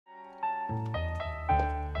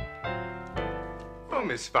Oh,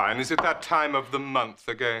 Miss Fine, is it that time of the month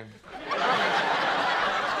again?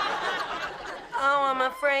 Oh, I'm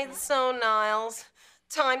afraid so, Niles.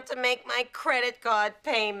 Time to make my credit card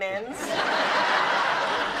payments.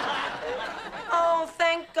 Oh,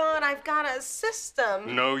 thank God I've got a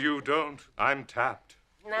system. No, you don't. I'm tapped.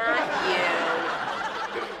 Not you.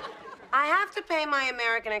 I have to pay my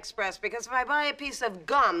American Express because if I buy a piece of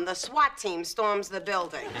gum, the SWAT team storms the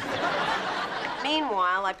building.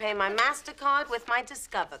 Meanwhile, I pay my MasterCard with my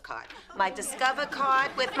Discover card, my Discover card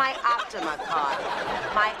with my Optima card,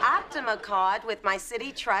 my Optima card with my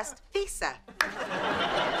City Trust Visa.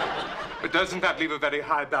 But doesn't that leave a very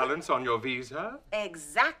high balance on your Visa?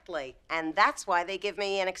 Exactly. And that's why they give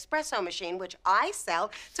me an espresso machine, which I sell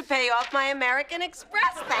to pay off my American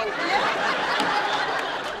Express. Thank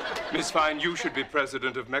you. Miss Fine, you should be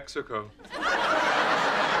president of Mexico.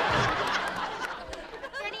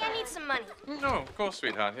 Some money. No, of course,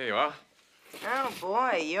 sweetheart. Here you are. Oh,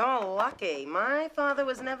 boy, you're lucky. My father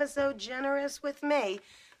was never so generous with me.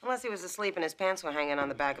 Unless he was asleep and his pants were hanging on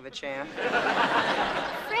the back of a chair.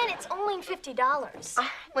 Fran, it's only $50.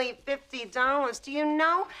 Only $50? Do you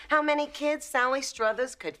know how many kids Sally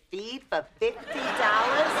Struthers could feed for $50?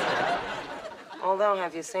 Although,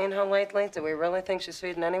 have you seen her lately? Do we really think she's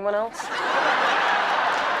feeding anyone else?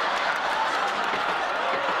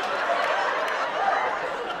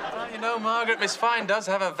 No, Margaret, Miss Fine does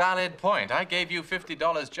have a valid point. I gave you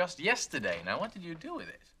 $50 just yesterday. Now, what did you do with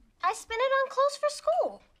it? I spent it on clothes for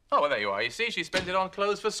school. Oh, well, there you are. You see, she spent it on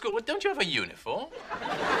clothes for school. Well, don't you have a uniform?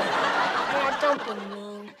 Dad, don't be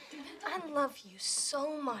mean. I love you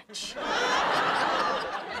so much.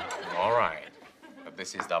 All right. But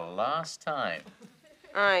this is the last time.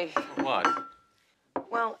 What?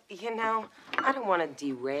 Well, you know, I don't want to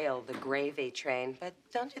derail the gravy train, but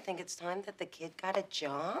don't you think it's time that the kid got a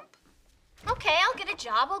job? Okay, I'll get a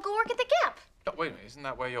job. I'll go work at the Gap. Oh, wait a minute. Isn't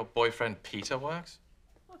that where your boyfriend Peter works?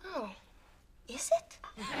 Oh, is it?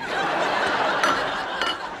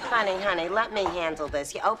 Honey, let me handle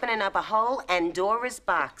this. You're opening up a whole Pandora's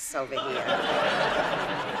box over here.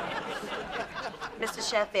 Mr.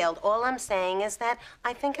 Sheffield, all I'm saying is that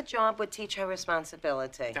I think a job would teach her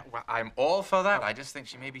responsibility. Yeah, well, I'm all for that. I just think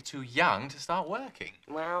she may be too young to start working.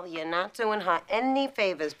 Well, you're not doing her any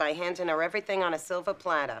favors by handing her everything on a silver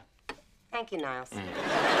platter. Thank you, Niles.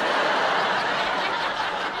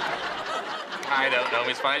 I don't know,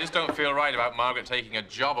 Miss Fine. I just don't feel right about Margaret taking a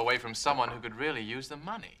job away from someone who could really use the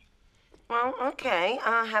money. Well, okay.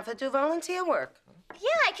 Have her do volunteer work. Yeah,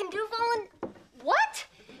 I can do What?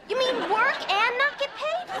 You mean work and not get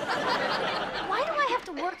paid? Why do I have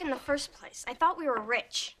to work in the first place? I thought we were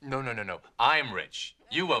rich. No. I'm rich.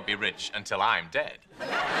 You won't be rich until I'm dead.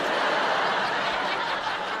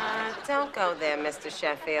 Don't go there, Mr.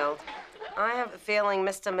 Sheffield. I have a feeling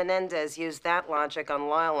Mr. Menendez used that logic on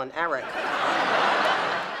Lyle and Eric.